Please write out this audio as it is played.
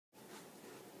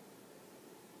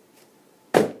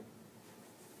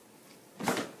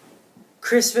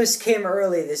Christmas came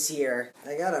early this year.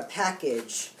 I got a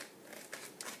package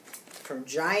from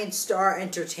Giant Star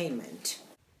Entertainment.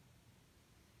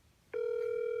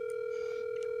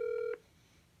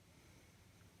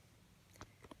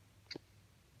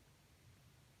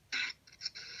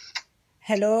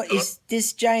 Hello, is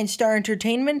this Giant Star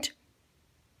Entertainment?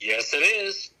 Yes, it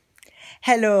is.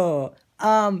 Hello.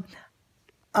 I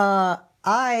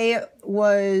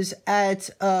was at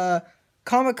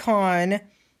Comic-Con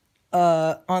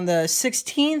on the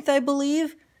 16th, I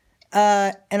believe.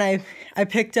 And I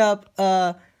picked up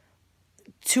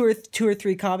two or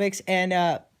three comics, and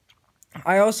I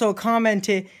also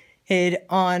commented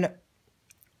on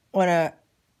one of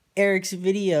Eric's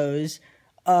videos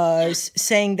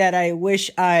saying that I wish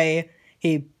I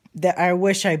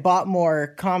bought more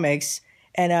comics,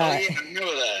 and oh yeah, I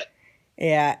remember that.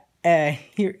 yeah,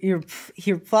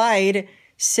 he replied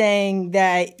saying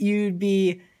that you'd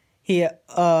be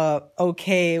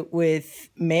okay with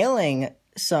mailing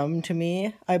some to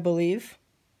me, I believe.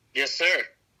 Yes, sir.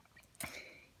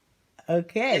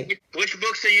 Okay. Which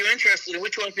books are you interested in?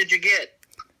 Which ones did you get?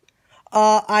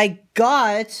 I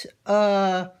got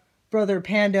Brother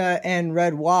Panda and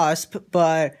Red Wasp,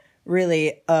 but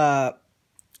really,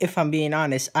 if I'm being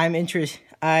honest,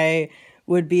 I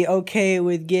would be okay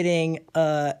with getting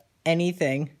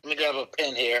anything. Let me grab a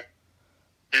pen here.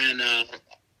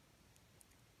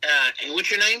 And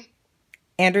what's your name?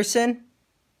 Anderson?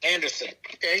 Anderson.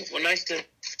 Okay. Well, nice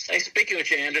speaking with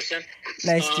you, Anderson.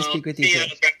 Nice to speak with you too. Grab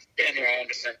a pen here,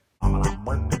 Anderson.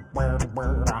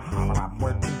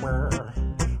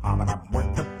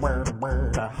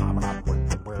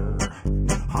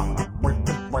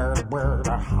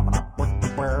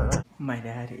 My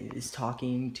dad is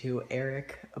talking to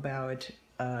Eric about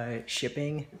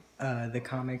shipping the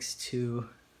comics to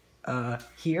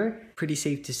here. Pretty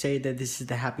safe to say that this is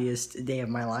the happiest day of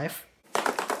my life.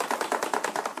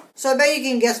 So I bet you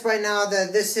can guess by now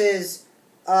that this is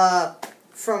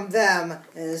from them,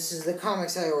 and this is the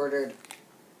comics I ordered.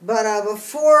 But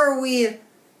before we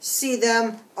see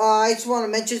them, I just want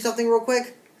to mention something real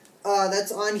quick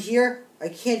that's on here. I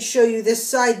can't show you this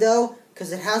side though,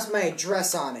 because it has my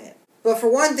address on it. But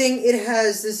for one thing, it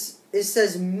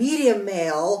says media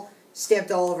mail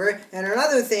stamped all over it, and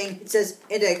another thing, it says,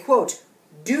 and I quote,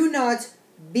 "Do not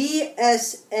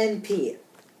BSNP."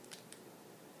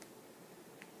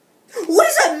 What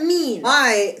does that mean?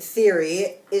 My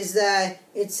theory is that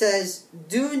it says,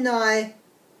 "Do not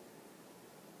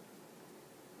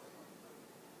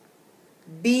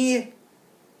be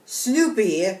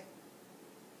Snoopy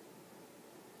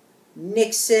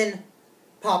Nixon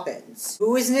Poppins."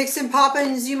 Who is Nixon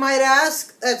Poppins, you might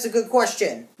ask? That's a good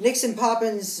question. Nixon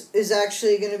Poppins is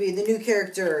actually going to be the new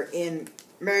character in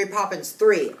Mary Poppins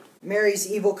 3, Mary's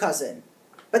evil cousin.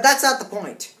 But that's not the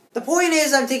point. The point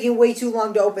is I'm taking way too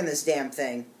long to open this damn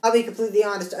thing. I'll be completely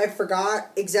honest, I forgot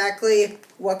exactly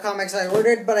what comics I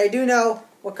ordered, but I do know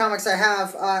what comics I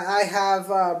have. I have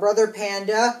Brother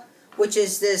Panda, which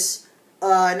is this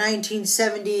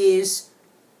 1970s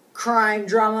crime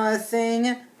drama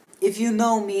thing. If you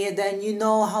know me, then you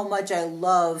know how much I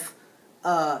love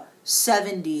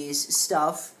 70s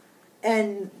stuff.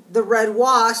 And the Red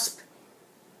Wasp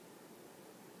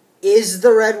is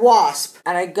the Red Wasp.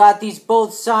 And I got these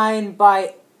both signed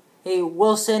by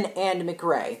Wilson and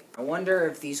McRae. I wonder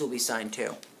if these will be signed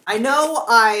too. I know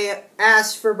I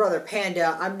asked for Brother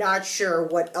Panda. I'm not sure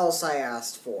what else I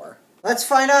asked for. Let's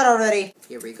find out already.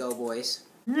 Here we go, boys.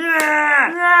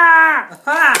 Aha!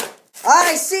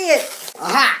 I see it!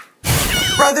 Aha!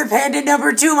 Brother Panda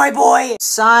number 2, my boy!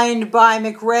 Signed by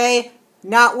McRae.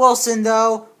 Not Wilson,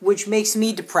 though, which makes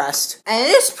me depressed. And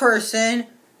this person,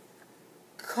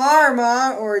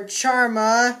 Karma, or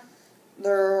Charma,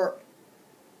 or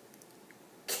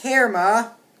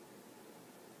Karma,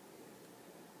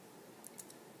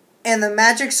 and the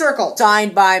Magic Circle.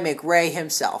 Signed by McRae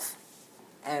himself.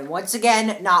 And once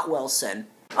again, not Wilson.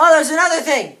 Oh, there's another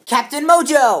thing! Captain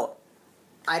Mojo!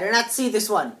 I do not see this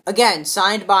one. Again,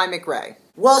 signed by McRae.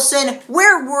 Wilson,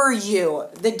 where were you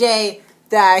the day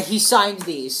that he signed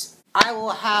these? I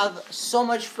will have so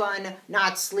much fun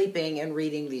not sleeping and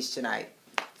reading these tonight.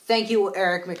 Thank you,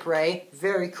 Eric McRae.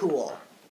 Very cool.